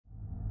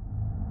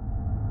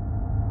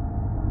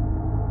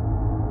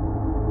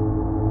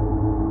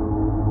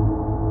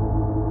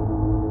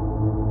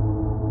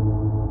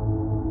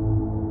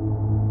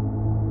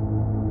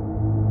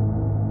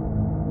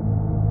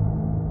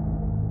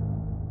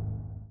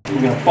We're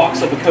going to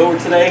box up a cobra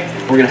today.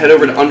 We're going to head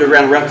over to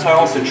Underground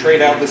Reptiles to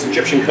trade out this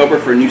Egyptian cobra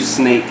for a new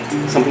snake.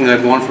 Something that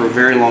I've wanted for a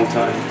very long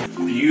time.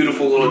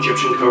 Beautiful little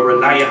Egyptian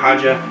cobra, Naya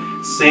Haja.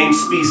 Same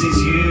species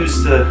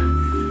used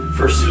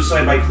for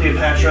suicide by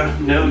Cleopatra.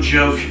 No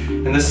joke.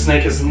 And this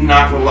snake is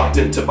not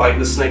reluctant to bite.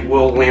 This snake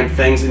will land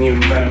fangs in you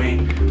and venom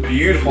me.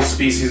 Beautiful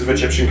species of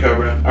Egyptian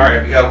cobra.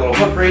 Alright, we got a little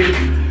hook ready.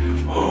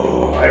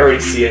 Oh, I already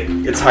see it.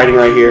 It's hiding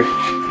right here.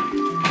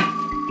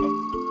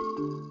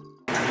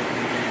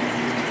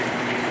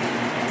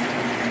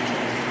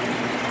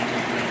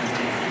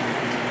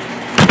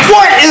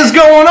 What is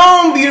going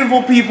on,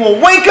 beautiful people?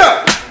 Wake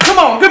up! Come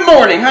on, good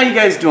morning. How you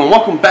guys doing?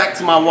 Welcome back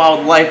to my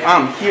wild life.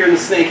 I'm here in the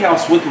snake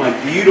house with my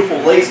beautiful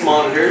lace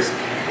monitors.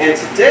 And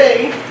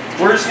today,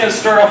 we're just going to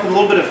start off with a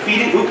little bit of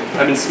feeding. Oop,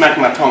 I've been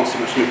smacking my tongue so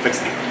much. Let me fix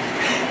that.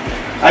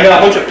 I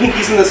got a bunch of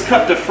pinkies in this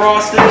cup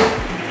defrosted.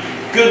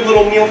 Good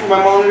little meal for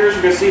my monitors.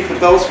 We're going to see if the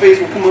Bell's face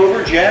will come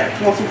over. Jack,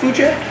 you want some food,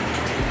 Jack?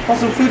 Want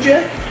some food,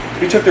 Jack?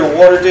 We took their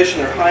water dish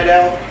and their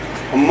hideout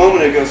a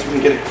moment ago so we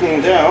can get it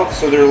cleaned out.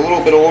 So they're a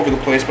little bit all over the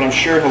place, but I'm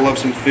sure he'll love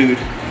some food.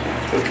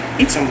 So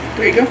eat some.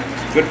 There you go.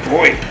 Good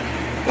boy.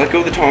 Let go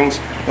of the tongs.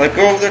 Let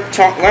go of the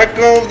tongue. Let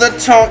go of the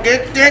tongue.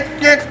 Get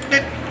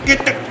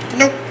the.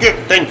 No, get.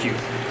 Thank you.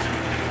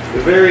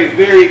 They're very,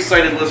 very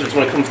excited lizards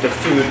when it comes to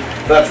food.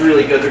 That's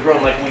really good. They're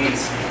growing like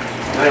weeds.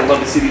 I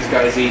love to see these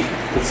guys eat.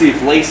 Let's see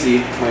if Lacey,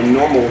 my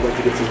normal, would like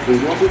to get some food.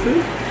 You want some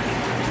food?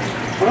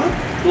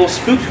 Huh? A little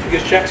spooked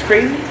because Jack's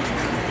crazy?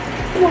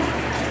 Come on.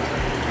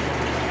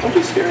 Don't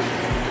be scared.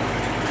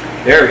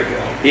 There we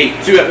go.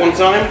 Eat two at one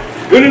time.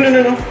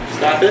 No.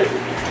 Stop it.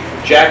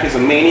 Jack is a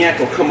maniac.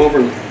 He'll come over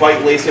and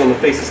bite Lacey on the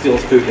face and steal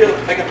his food. Here, look,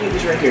 I got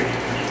pinkies right here.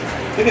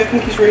 I got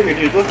pinkies right here,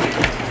 dude. Look.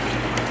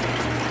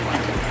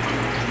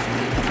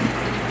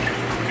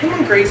 Come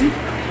on, crazy.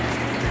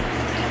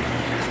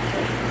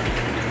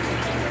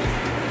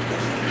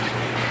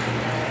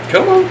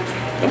 Come on.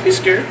 Don't be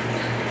scared.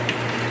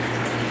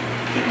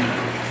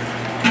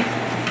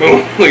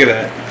 Boom. Look at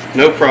that.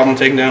 No problem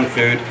taking down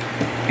food.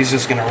 He's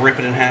just going to rip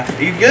it in half.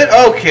 Are you good?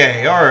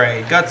 Okay.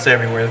 Alright. Guts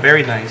everywhere.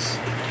 Very nice.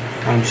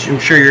 I'm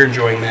sure you're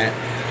enjoying that.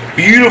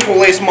 Beautiful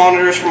lace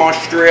monitors from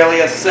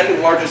Australia.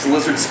 Second largest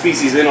lizard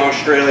species in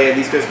Australia.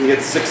 These guys can get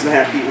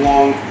 6.5 feet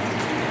long.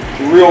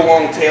 Real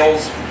long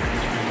tails.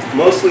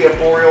 Mostly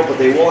arboreal, but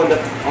they will end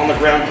up on the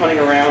ground hunting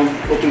around,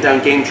 looking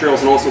down game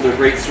trails, and also they're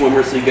great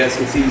swimmers, so you guys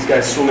can see these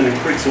guys swimming in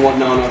creeks and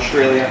whatnot in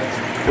Australia.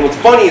 And what's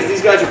funny is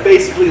these guys are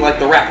basically like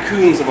the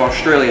raccoons of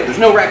Australia. There's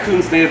no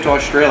raccoons native to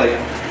Australia.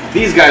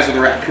 These guys are the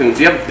raccoons.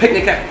 You have a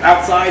picnic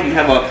outside, you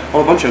have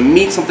a bunch of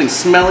meat, something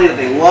smelly that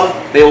they love,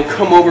 they will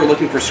come over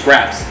looking for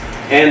scraps.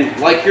 And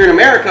like here in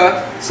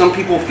America, some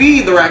people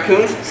feed the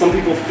raccoons, some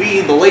people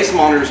feed the lace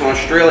monitors in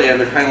Australia, and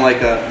they're kind of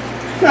like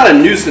not a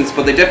nuisance,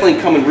 but they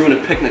definitely come and ruin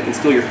a picnic and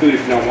steal your food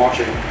if you're not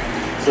watching.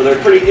 So they're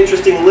a pretty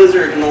interesting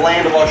lizard in the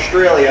land of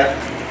Australia,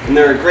 and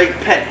they're a great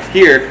pet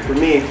here for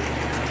me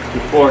in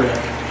Florida.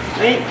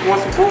 Hey, you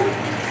want some food?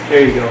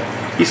 There you go.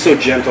 He's so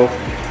gentle.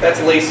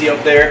 That's Lacey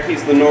up there.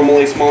 He's the normal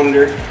lace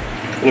monitor.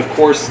 And of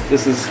course,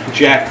 this is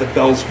Jack the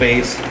Bell's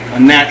face, a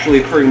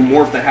naturally occurring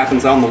morph that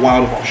happens out in the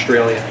wild of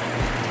Australia.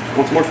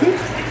 Want some more food?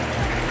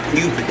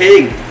 You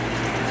pig.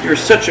 You're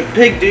such a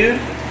pig, dude.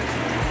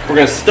 We're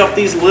going to stuff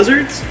these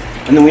lizards.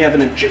 And then we have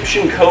an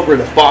Egyptian cobra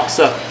to box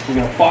up. We're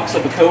going to box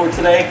up a cobra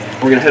today.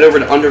 We're going to head over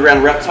to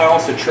Underground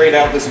Reptiles to trade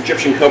out this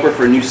Egyptian cobra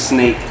for a new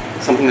snake.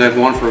 Something that I've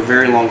wanted for a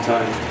very long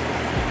time.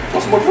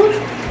 Want some more food?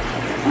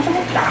 Want some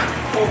more?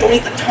 Don't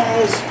eat the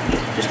tongs.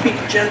 Just be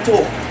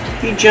gentle.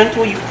 Be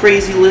gentle, you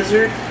crazy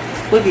lizard.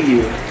 Look at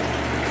you.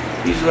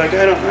 He's like,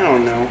 I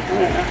don't know.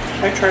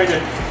 I try to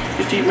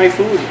just eat my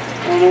food.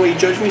 I don't know why you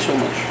judge me so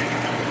much.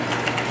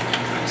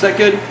 Is that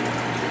good?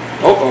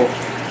 Uh-oh.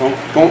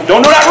 Don't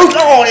do that!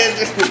 Oh,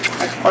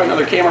 that's probably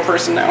another camera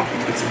person now.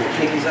 Get some more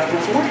pinkies out.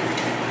 Want some more?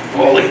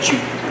 Oh, look at you.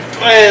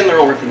 And they're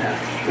all ripped in half.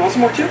 You want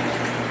some more too?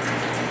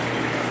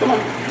 Come on.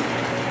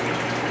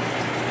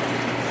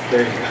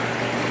 There you go.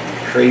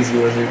 Crazy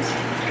lizards.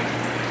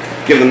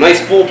 Give them nice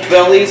full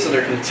bellies so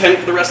they're content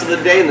for the rest of the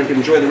day and they can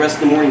enjoy the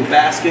rest of the morning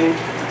basking.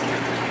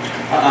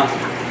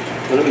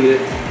 Let them eat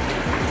it.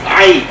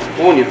 Aye!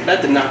 On you.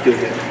 That did not feel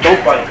good.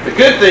 Don't bite. The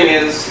good thing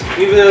is,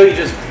 even though you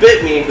just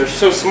bit me, they're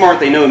so smart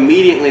they know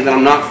immediately that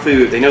I'm not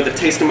food. They know the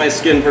taste of my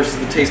skin versus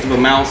the taste of a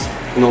mouse,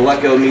 and they'll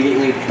let go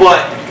immediately.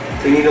 But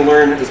they need to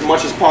learn as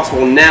much as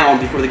possible now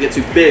before they get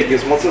too big,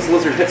 because once this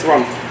lizard hits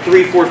around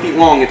 3-4 feet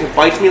long, if it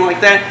bites me like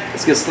that,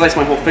 it's going to slice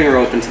my whole finger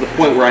open to the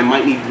point where I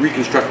might need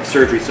reconstructive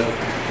surgery. So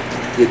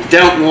you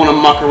don't want to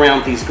muck around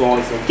with these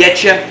guys. They'll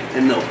get you,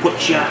 and they'll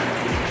put you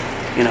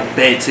in a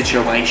bad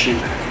situation.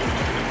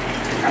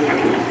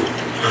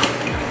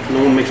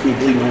 No one makes me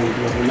bleed my own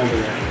blood, remember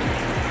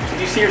that.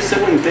 Did you see your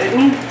sibling bit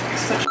me?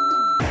 Such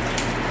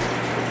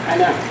I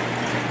know.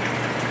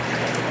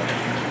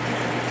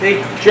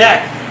 Hey,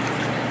 Jack.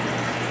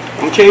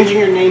 I'm changing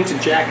your name to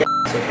Jack,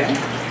 okay?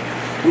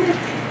 Come here.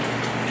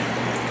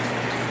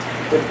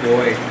 Good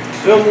boy.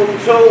 Someone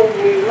told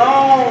me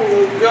long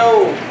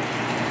ago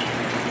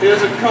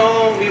there's a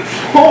calm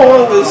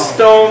before the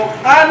storm.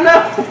 I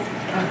know.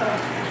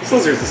 This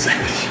lizard's a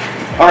savage.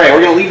 All right,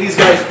 we're gonna leave these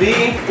guys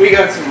be. We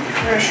got some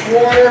fresh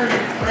water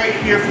right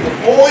here for the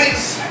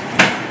boys,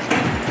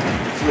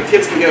 so the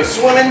kids can go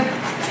swimming.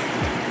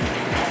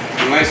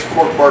 A nice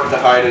cork bark to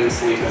hide in and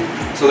sleep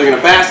in. So they're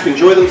gonna bask,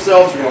 enjoy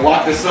themselves. We're gonna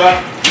lock this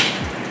up.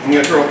 I'm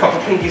gonna throw a couple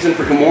pinkies in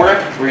for Gamora.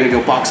 We're gonna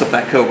go box up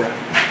that cobra.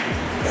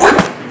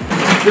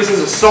 This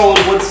is a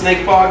solid wood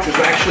snake box. It's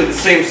actually the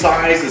same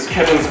size as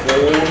Kevin's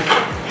old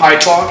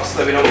hide box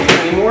that we don't use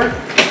anymore.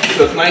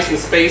 So it's nice and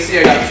spacey.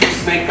 I got 2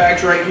 snake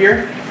bags right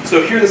here.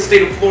 So here in the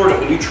state of Florida,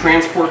 when you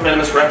transport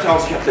venomous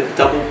reptiles, you have to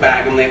double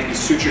bag them. They have to be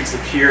sutured,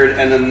 secured,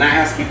 and then that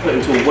has to be put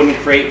into a wooden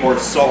crate or a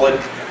solid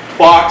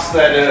box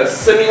that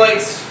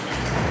simulates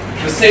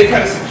the same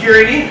kind of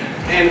security.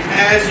 And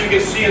as you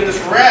can see in this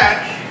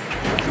rack,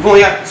 we've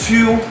only got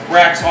 2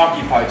 racks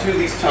occupied, 2 of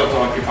these tubs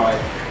occupied.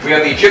 We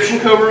have the Egyptian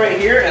cobra right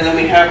here, and then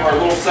we have our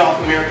little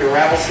South American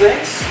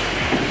rattlesnakes.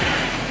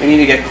 They need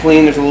to get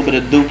clean. There's a little bit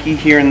of dookie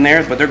here and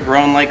there, but they're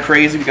growing like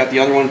crazy. We got the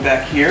other ones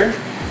back here.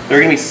 They're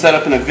gonna be set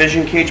up in a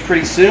vision cage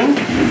pretty soon.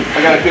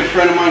 I got a good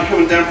friend of mine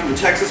coming down from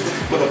Texas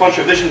with a bunch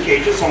of vision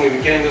cages, so I'm gonna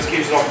be getting those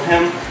cages off of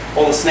him.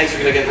 All the snakes are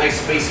gonna get nice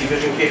spacey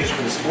vision cages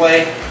for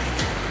display.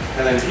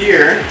 And then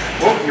here,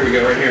 oh, here we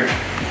go, right here.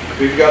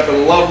 We've got the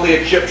lovely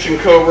Egyptian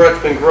cobra.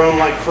 It's been growing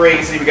like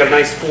crazy. We got a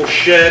nice full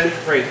shed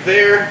right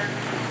there.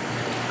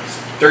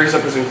 Dirties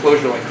up his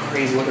enclosure like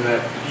crazy. Look at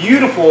that.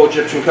 Beautiful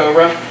Egyptian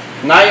cobra.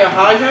 Naya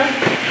Haja.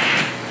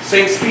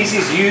 Same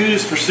species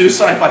used for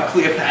suicide by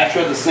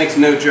Cleopatra. The snake's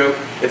no joke.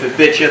 If it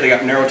bit you, they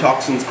got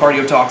neurotoxins,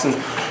 cardiotoxins,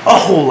 a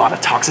whole lot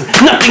of toxins.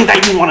 Nothing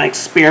that you want to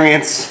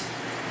experience.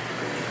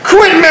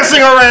 Quit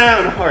messing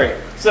around! Alright,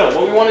 so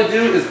what we want to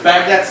do is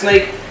bag that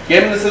snake,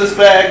 get him into this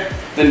bag,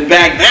 then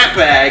bag that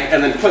bag,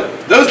 and then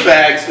put those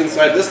bags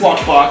inside this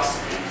lockbox.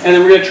 And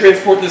then we're going to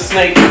transport this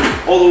snake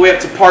all the way up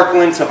to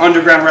Parkland to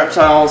underground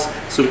reptiles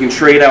so we can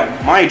trade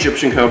out my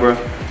Egyptian cobra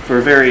for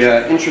a very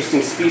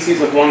interesting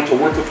species I've wanted to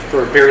work with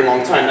for a very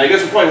long time. Now you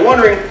guys are probably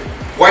wondering,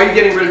 why are you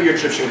getting rid of your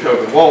Egyptian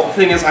cobra? Well, the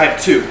thing is I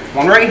have 2.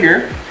 One right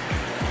here.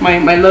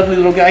 My lovely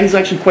little guy, he's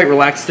actually quite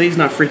relaxed today. He's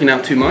not freaking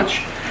out too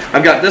much.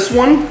 I've got this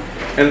one,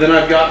 and then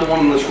I've got the one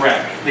in this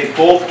rack. They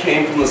both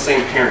came from the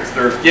same parents.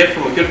 They're a gift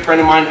from a good friend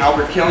of mine,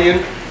 Albert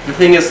Killian. The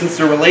thing is, since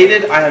they're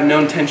related, I have no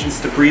intentions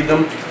to breed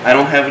them. I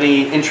don't have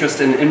any interest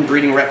in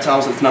inbreeding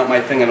reptiles. It's not my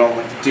thing. I don't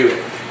like to do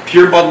it.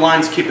 Pure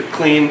bloodlines, keep it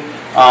clean.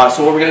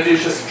 So what we're going to do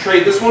is just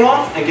trade this one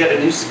off and get a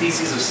new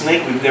species of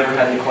snake we've never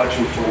had in the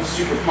collection before. I'm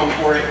super pumped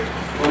for it.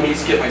 Let me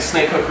just get my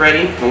snake hook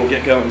ready and we'll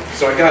get going.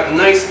 So I got a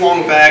nice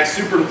long bag,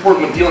 super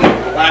important when dealing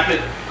with the lappet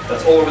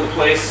that's all over the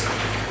place.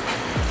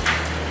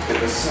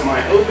 Get this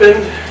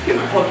semi-opened, get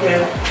my hook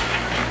out.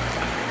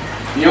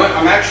 You know what,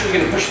 I'm actually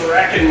going to push the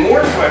rack in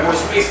more so I have more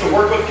space to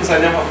work with because I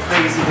know how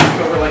crazy this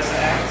cobra likes to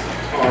act.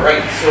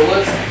 Alright, so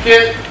let's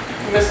get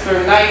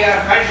Mr.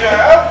 Naya Haja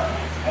up.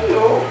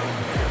 Hello.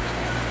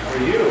 How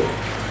are you?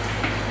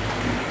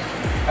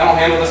 I don't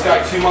handle this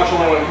guy too much,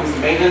 only when it comes to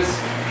maintenance.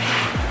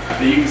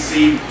 But you can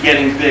see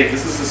getting big.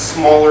 This is the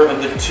smaller of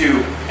the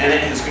 2, and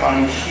it has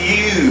gotten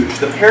huge.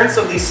 The parents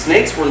of these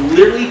snakes were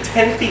literally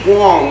 10 feet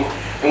long,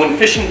 and when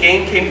Fish and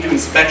Game came to do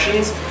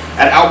inspections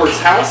at Albert's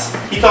house,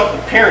 he thought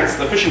the parents,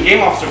 the Fish and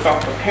Game officer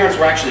thought the parents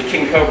were actually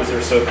king cobras. They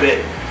were so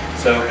big.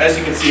 So as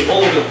you can see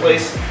all over the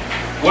place,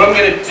 what I'm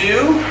going to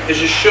do is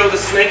just show the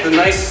snake the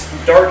nice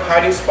dark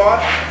hiding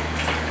spot.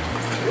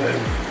 Good.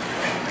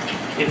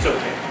 It's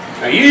okay.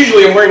 Now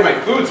usually I'm wearing my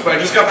boots, but I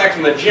just got back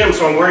from the gym,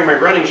 so I'm wearing my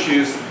running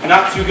shoes.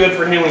 Not too good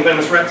for handling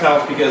venomous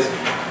reptiles because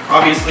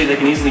obviously they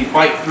can easily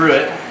bite through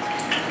it.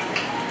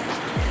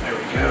 There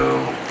we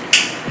go.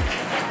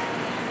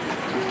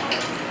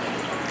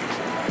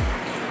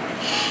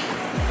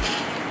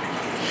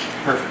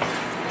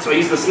 Perfect. So I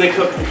use the snake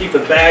hook to keep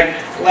the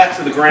bag flat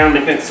to the ground,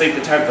 making it safe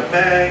to tie up the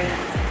bag.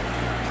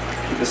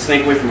 Keep the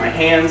snake away from my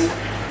hands.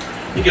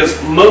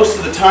 Because most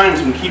of the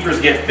times when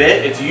keepers get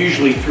bit, it's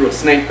usually through a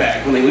snake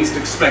bag when they least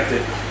expect it.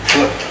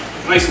 Look,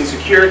 nice and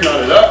secure,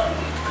 knotted up.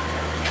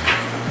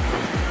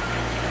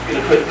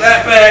 Gonna put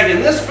that bag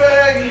in this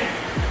bag.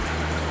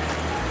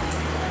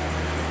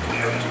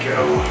 There we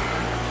go.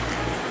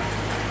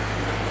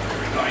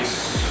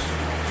 Nice.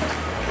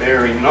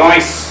 Very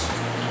nice.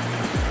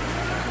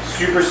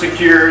 Super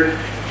secured.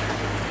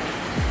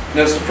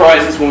 No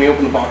surprises when we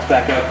open the box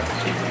back up.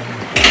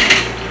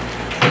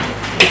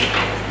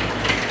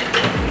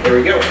 There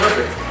we go,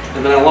 perfect.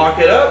 And then I lock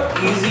it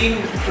up, easy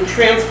for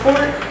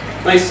transport.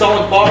 Nice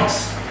solid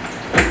box.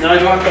 Now I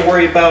don't have to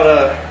worry about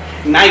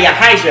Naya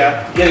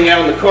Haja getting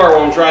out in the car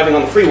while I'm driving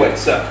on the freeway,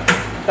 so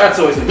that's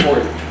always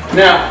important.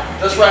 Now,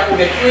 this rack will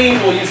get cleaned,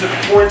 we'll use it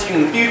for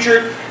quarantine in the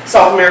future.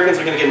 South Americans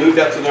are gonna get moved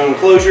out to their own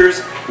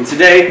enclosures, and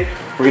today,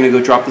 we're gonna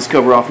go drop this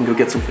cobra off and go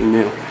get something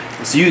new.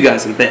 I'll see you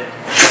guys in a bit.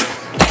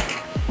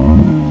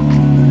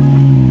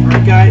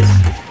 Alright guys,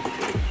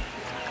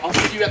 I'll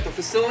see you at the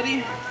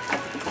facility.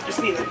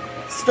 Just need to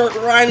start the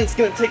ride. It's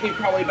going to take me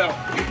probably about,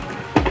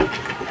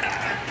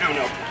 I don't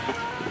know,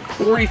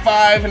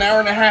 45, an hour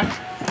and a half.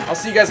 I'll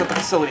see you guys at the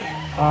facility.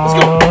 Let's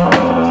go.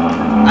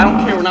 I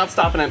don't care, we're not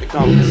stopping at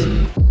McDonald's.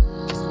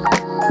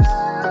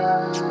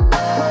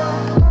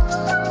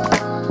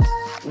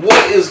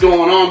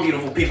 going on,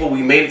 beautiful people?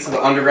 We made it to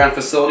the underground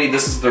facility.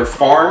 This is their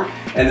farm,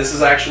 and this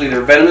is actually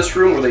their Venomous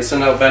room where they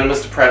send out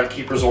Venomous to private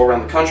keepers all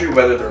around the country,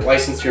 whether they're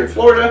licensed here in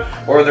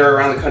Florida or they're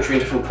around the country in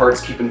different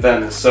parts keeping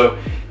Venomous. So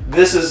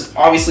this is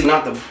obviously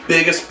not the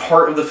biggest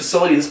part of the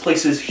facility. This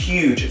place is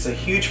huge. It's a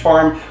huge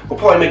farm. We'll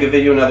probably make a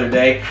video another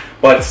day,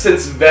 but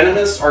since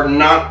Venomous are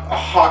not a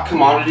hot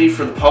commodity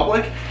for the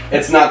public,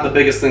 it's not the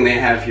biggest thing they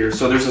have here.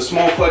 So there's a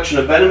small collection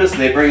of Venomous.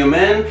 They bring them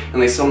in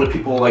and they sell them to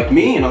people like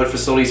me and other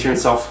facilities here in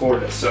South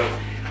Florida. So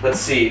let's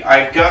see.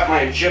 I've got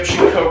my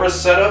Egyptian Cobra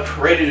set up,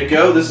 ready to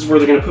go. This is where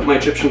they're going to put my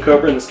Egyptian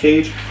Cobra in this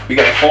cage. We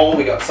got a hole,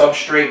 we got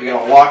substrate, we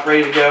got a lock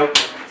ready to go.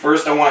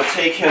 First, I want to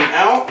take him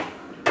out,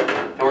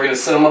 and we're going to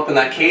set him up in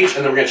that cage, and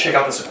then we're going to check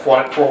out this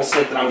aquatic coral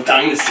snake that I'm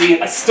dying to see.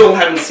 I still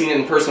haven't seen it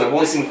in person. I've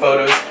only seen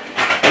photos,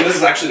 and this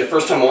is actually the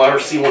first time I'll ever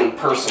see one in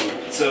person.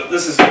 So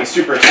this is going to be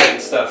super exciting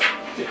stuff.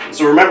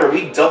 So remember,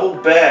 we double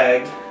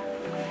bagged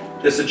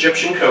this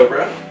Egyptian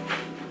Cobra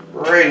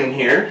right in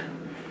here.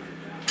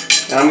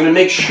 And I'm going to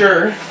make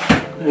sure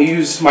I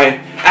use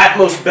my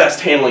utmost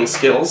best handling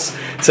skills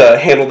to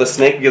handle the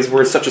snake because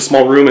we're in such a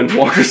small room and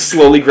Walker's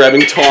slowly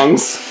grabbing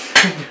tongs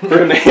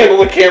for him to handle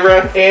the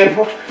camera and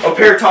a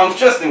pair of tongs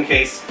just in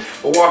case.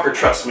 But Walker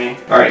trusts me.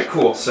 Alright,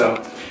 cool. So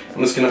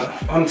I'm just going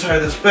to untie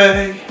this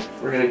bag.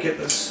 We're going to get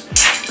this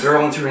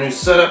girl into her new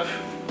setup.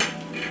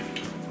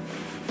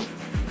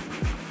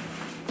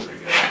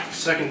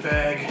 Second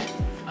bag.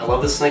 I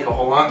love this snake a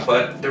whole lot,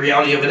 but the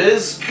reality of it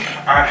is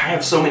I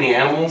have so many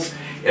animals.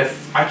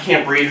 If I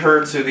can't breed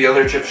her to the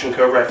other Egyptian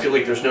Cobra, I feel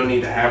like there's no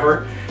need to have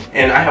her.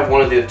 And I have one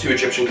of the 2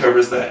 Egyptian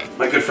Cobras that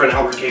my good friend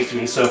Albert gave to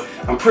me, so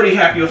I'm pretty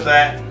happy with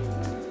that.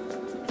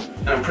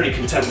 And I'm pretty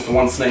content with the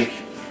one snake.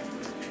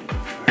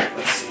 Alright,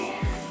 let's see.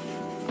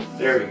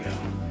 There we go.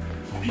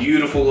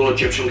 Beautiful little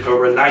Egyptian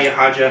Cobra, Naya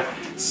Haja.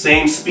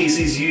 Same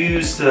species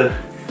used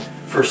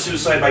for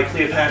suicide by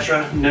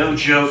Cleopatra, no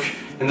joke.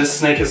 And this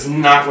snake is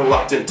not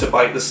reluctant to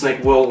bite. This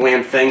snake will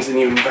land fangs in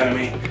you and venom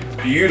me.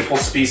 Beautiful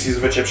species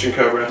of Egyptian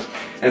Cobra.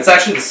 And it's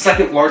actually the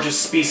second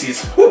largest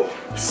species,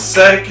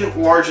 second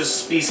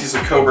largest species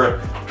of cobra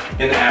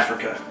in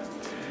Africa.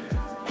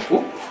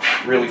 Ooh,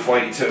 really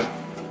flighty too.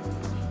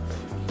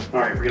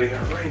 Alright, we're gonna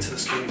get right into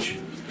this cage.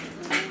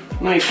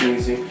 Nice and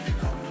easy.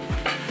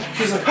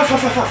 She's like, huff,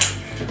 huff, huff,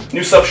 huff.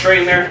 New substrate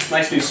in there,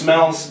 nice new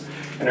smells,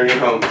 and her new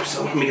home.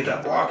 So let me get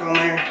that block on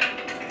there.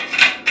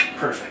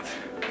 Perfect.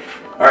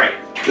 Alright.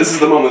 This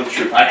is the moment of the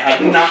truth. I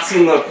have not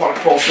seen the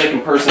aquatic coral snake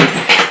in person.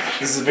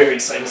 This is very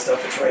exciting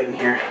stuff. It's right in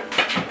here.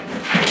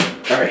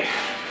 Alright,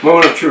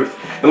 moment of truth.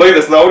 And look at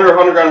this. The owner of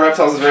Underground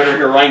Reptiles is right over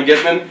here, Ryan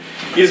Gitman.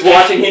 He's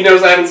watching. He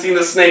knows I haven't seen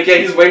this snake yet.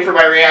 He's waiting for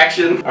my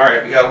reaction.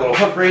 Alright, we got a little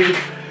hook ready.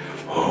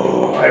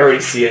 Oh, I already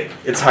see it.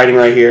 It's hiding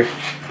right here.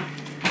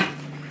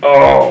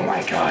 Oh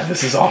my god,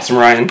 this is awesome,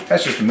 Ryan.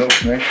 That's just a milk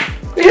snake.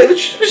 Yeah,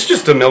 it's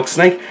just a milk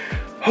snake.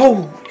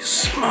 Holy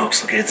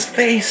smokes, look at its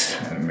face.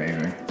 That's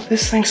amazing.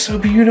 This thing's so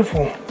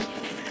beautiful.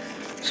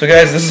 So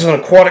guys, this is an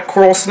aquatic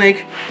coral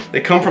snake. They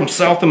come from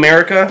South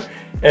America,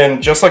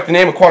 and just like the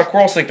name aquatic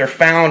coral snake, they're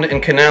found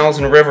in canals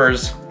and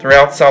rivers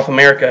throughout South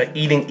America,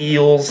 eating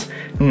eels,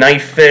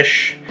 knife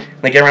fish.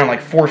 They get around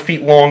like 4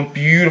 feet long,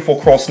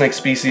 beautiful coral snake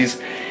species.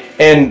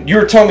 And you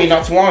were telling me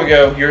not too long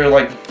ago, you're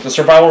like, the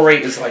survival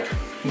rate is like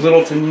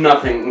little to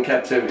nothing in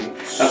captivity.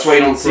 That's why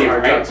you don't see it,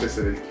 right?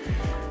 Toxicity.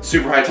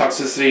 Super high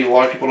toxicity, a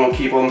lot of people don't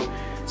keep them.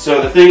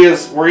 So the thing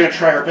is, we're going to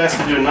try our best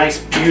to do a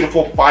nice,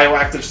 beautiful,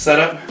 bioactive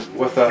setup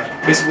with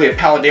basically a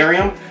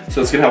paludarium.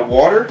 So it's going to have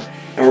water,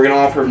 and we're going to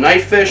offer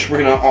knife fish, we're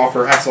going to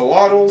offer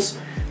axolotls,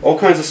 all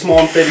kinds of small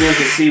amphibians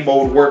and see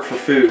what would work for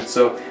food.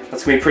 So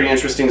that's going to be pretty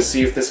interesting to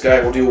see if this guy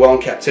will do well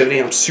in captivity.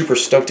 I'm super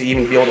stoked to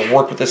even be able to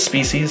work with this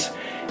species,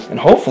 and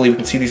hopefully we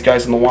can see these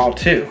guys in the wild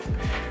too.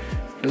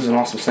 This is an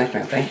awesome snake,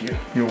 man. Thank you.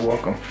 You're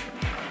welcome.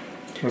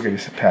 Look at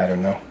this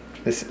pattern though.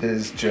 This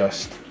is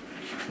just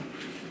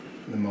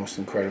the most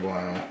incredible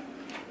animal.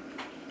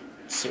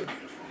 So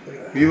beautiful. Look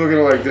at that. You look at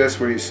it like this,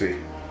 what do you see?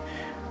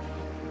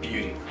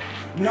 Beauty.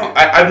 No,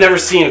 I've never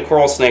seen a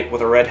coral snake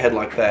with a red head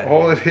like that.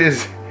 All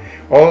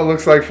it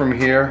looks like from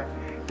here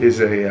is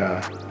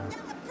a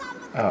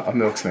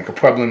milk snake, a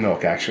Pueblo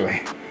milk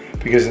actually,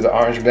 because of the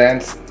orange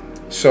bands.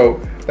 So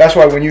that's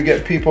why when you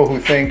get people who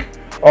think,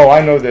 oh,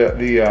 I know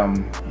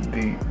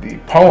the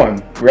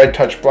poem, red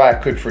touch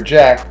black, good for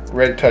Jack,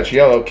 red touch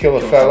yellow, kill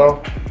a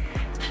fellow.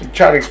 You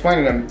try to explain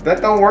to them,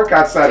 that don't work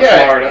outside of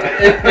Florida.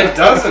 It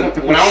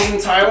doesn't. When I was in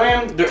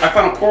Thailand, I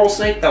found a coral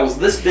snake that was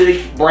this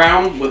big,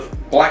 brown, with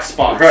black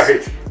spots.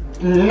 Right.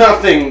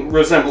 Nothing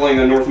resembling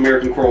a North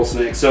American coral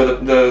snake. So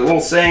the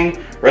little saying,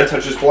 red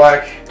touches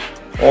black,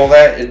 all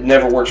that, it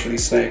never works for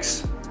these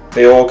snakes.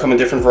 They all come in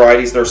different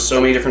varieties. There are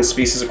so many different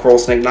species of coral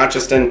snake, not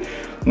just in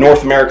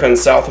North America and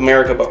South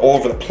America, but all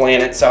over the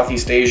planet,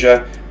 Southeast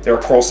Asia. There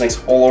are coral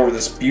snakes all over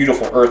this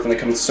beautiful earth, and they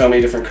come in so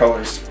many different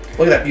colors.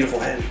 Look at that beautiful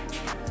head.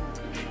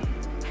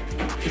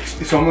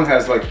 It almost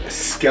has like a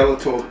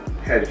skeletal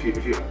head. If you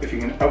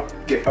can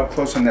get up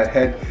close on that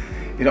head,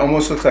 it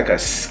almost looks like a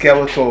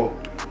skeletal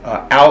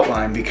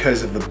outline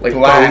because of the like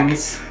black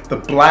bones. The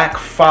black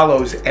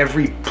follows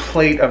every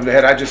plate of the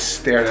head. I just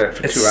stared at it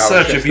for 2 hours. It's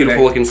such a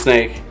beautiful looking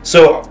snake.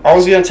 So I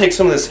was gonna take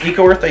some of this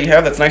eco earth that you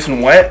have that's nice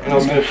and wet, and I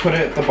was gonna put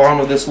it at the bottom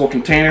of this little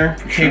container,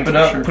 tape it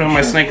up, put it in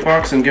my snake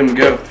box, and give them a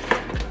go.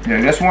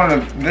 Yeah, that's one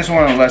of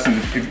the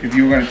lessons. If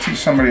you were going to teach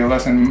somebody a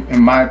lesson,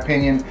 in my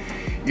opinion,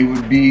 it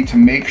would be to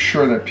make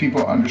sure that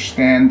people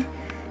understand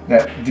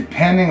that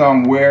depending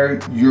on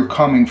where you're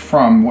coming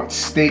from, what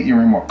state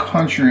you're in, what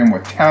country you're in,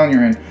 what town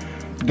you're in,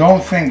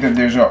 don't think that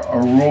there's a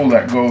rule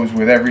that goes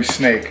with every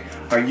snake.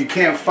 Like, you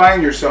can't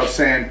find yourself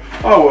saying,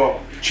 oh, well,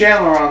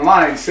 Chandler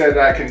online said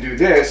I can do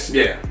this.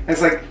 Yeah. And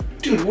it's like,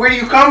 dude, where do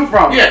you come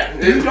from? Yeah.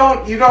 You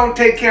don't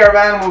take care of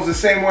animals the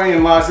same way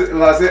in Las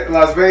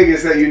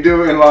Vegas that you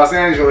do in Los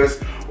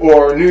Angeles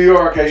or New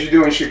York as you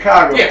do in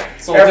Chicago. Yeah,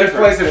 it's all Every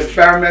different. place has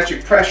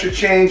barometric pressure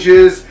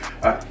changes,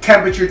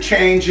 temperature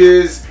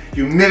changes,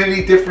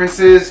 humidity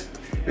differences,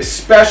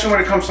 especially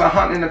when it comes to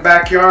hunting in the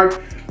backyard.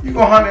 You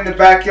go hunting in the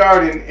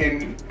backyard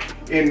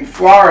in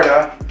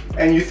Florida,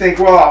 and you think,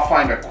 well, I'll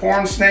find a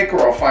corn snake,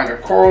 or I'll find a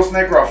coral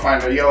snake, or I'll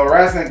find a yellow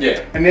rat snake.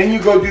 Yeah. And then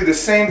you go do the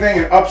same thing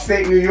in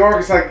upstate New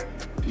York. It's like,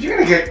 you're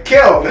gonna get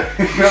killed. You know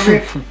what I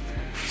mean?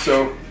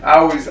 So I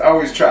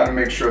always try to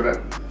make sure that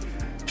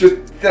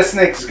that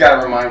snake's got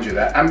to remind you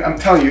that. I'm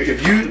telling you,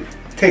 if you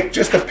take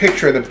just a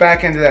picture of the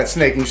back end of that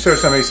snake and you show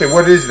somebody, say,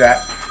 what is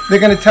that? They're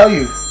gonna tell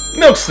you,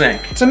 Milk snake.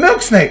 it's a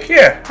milk snake.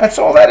 Yeah, that's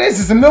all that is.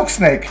 It's a milk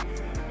snake.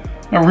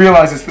 Now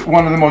realize it's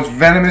one of the most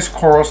venomous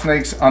coral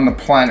snakes on the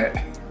planet.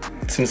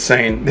 It's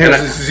insane. There's a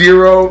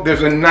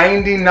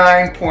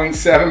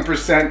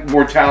 99.7%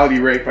 mortality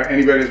rate by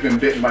anybody that's been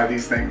bitten by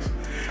these things.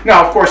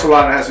 Now, of course, a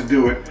lot of it has to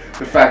do with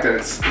the fact that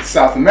it's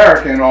South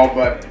America and all,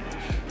 but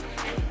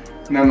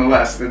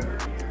nonetheless,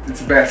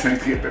 it's a bad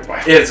snake to get bit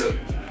by. It's a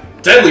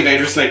deadly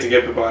dangerous snake to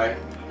get bit by.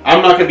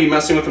 I'm not going to be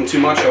messing with him too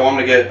much. I want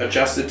him to get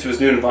adjusted to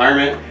his new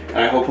environment, and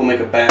I hope he'll make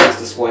a badass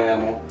display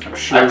animal.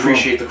 Sure I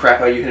appreciate the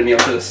crap out of you hitting me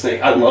up for this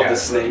snake. I love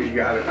this snake. You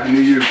got it. I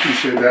knew you'd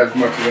appreciate that as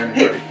much as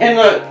anybody. Hey, and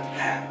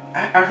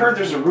I heard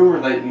there's a rumor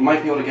that you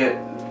might be able to get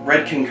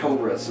red king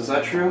cobras. Is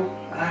that true?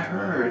 I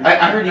heard.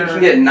 I heard you can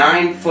get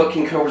 9-foot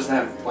king cobras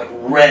that have like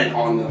red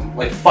on them,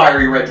 like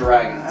fiery red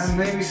dragons.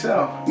 Maybe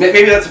so.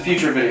 Maybe that's a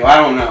future video. I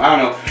don't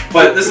know.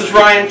 But this is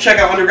Ryan. Check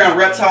out Underground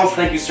Reptiles.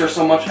 Thank you, sir,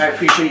 so much. I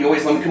appreciate you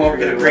always let me come over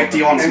and get a great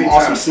deal on some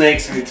awesome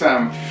snakes.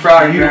 Anytime.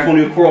 Proud of you, Beautiful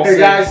man. new coral Hey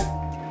snakes. guys,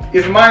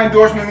 if my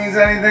endorsement means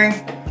anything,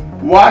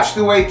 watch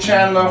the way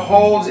Chandler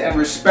holds and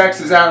respects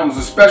his animals,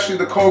 especially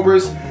the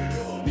cobras.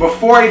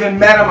 Before I even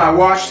met him, I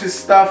watched his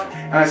stuff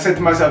and I said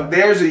to myself,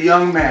 there's a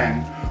young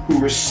man who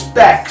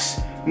respects,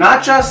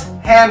 not just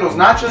handles,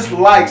 not just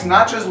likes,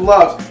 not just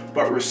loves,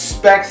 but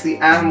respects the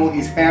animal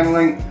he's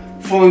handling.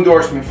 Full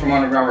endorsement from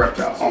Underground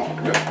Reptiles. Oh,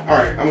 good.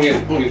 Alright, I'm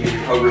gonna give you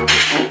a hug real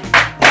quick.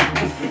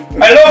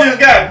 I love this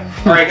guy!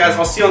 Alright guys,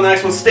 I'll see you on the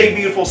next one. Stay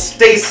beautiful,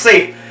 stay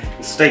safe,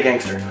 and stay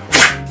gangster.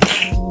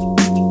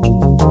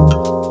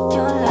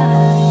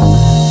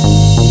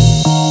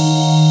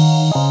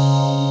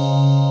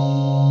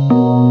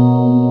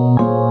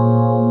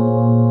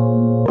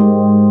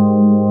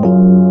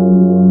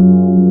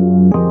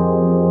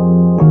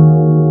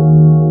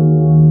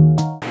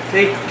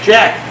 Hey,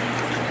 Jack.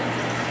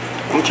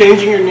 I'm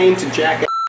changing your name to Jack.